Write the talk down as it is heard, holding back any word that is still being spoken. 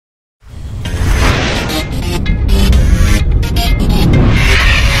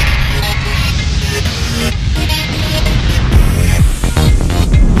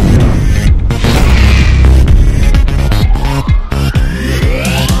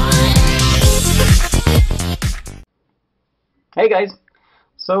Hey guys!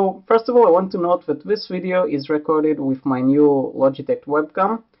 So first of all, I want to note that this video is recorded with my new Logitech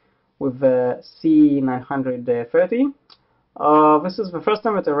webcam with the C930. This is the first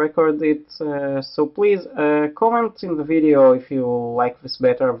time that I record it, so please comment in the video if you like this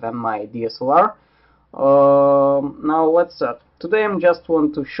better than my DSLR. Now let's start. Today I just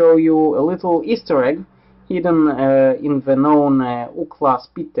want to show you a little Easter egg hidden in the known Ookla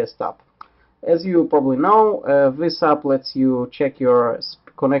Speedtest app. As you probably know, this app lets you check your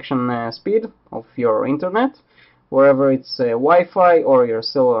connection speed of your internet, wherever it's Wi-Fi or your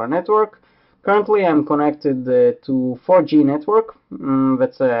cellular network. Currently I'm connected to 4G network.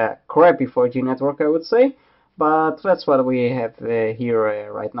 That's a crappy 4G network, I would say, but that's what we have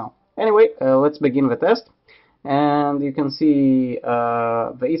here right now. Anyway, let's begin the test. And you can see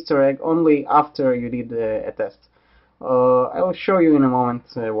the Easter egg only after you did a test. I will show you in a moment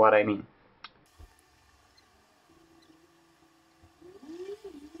what I mean.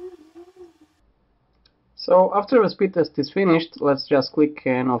 So after the speed test is finished, let's just click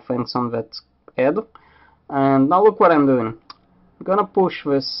no thanks on that ad. And now look what I'm doing. I'm gonna push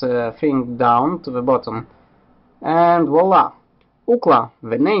this thing down to the bottom. And voila! Ookla,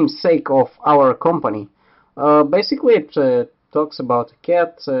 the namesake of our company. Basically it talks about a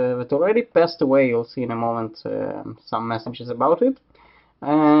cat that already passed away. You'll see in a moment some messages about it.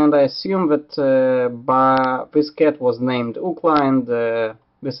 And I assume that this cat was named Ookla, and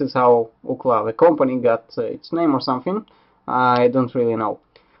this is how Ookla, the company, got its name or something. I don't really know.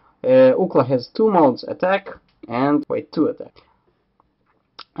 Ookla has two modes, attack and to attack.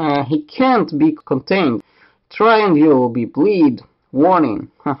 He can't be contained. Try and you'll be bleed. Warning.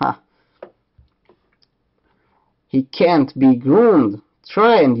 Haha. He can't be groomed.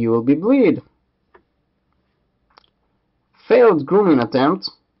 Try and you will be bleed. Failed grooming attempt.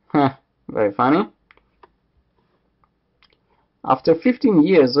 Very funny. After 15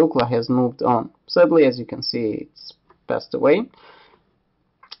 years, Ookla has moved on. Sadly, as you can see, it's passed away.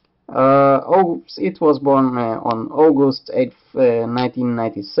 It was born on August 8th,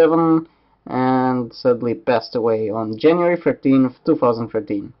 1997, and sadly passed away on January 13th,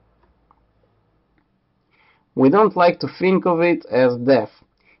 2013. We don't like to think of it as death.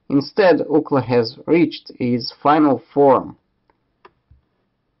 Instead, Ookla has reached his final form.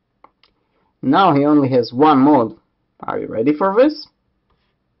 Now he only has one mode. Are you ready for this?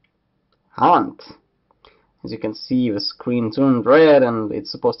 Hunt! As you can see, the screen turned red and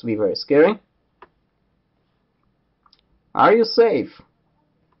it's supposed to be very scary. Are you safe?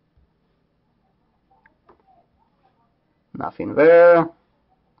 Nothing there.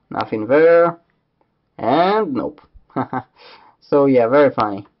 Nothing there. And nope. So yeah, very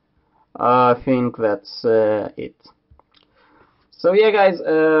funny. I think that's it. So yeah guys,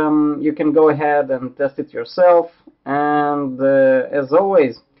 you can go ahead and test it yourself, and as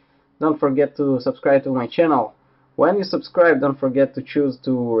always, don't forget to subscribe to my channel. When you subscribe, don't forget to choose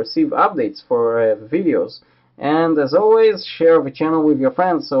to receive updates for videos, and as always, share the channel with your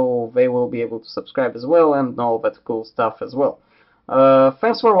friends so they will be able to subscribe as well and know all that cool stuff as well.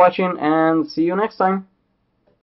 Thanks for watching, and see you next time.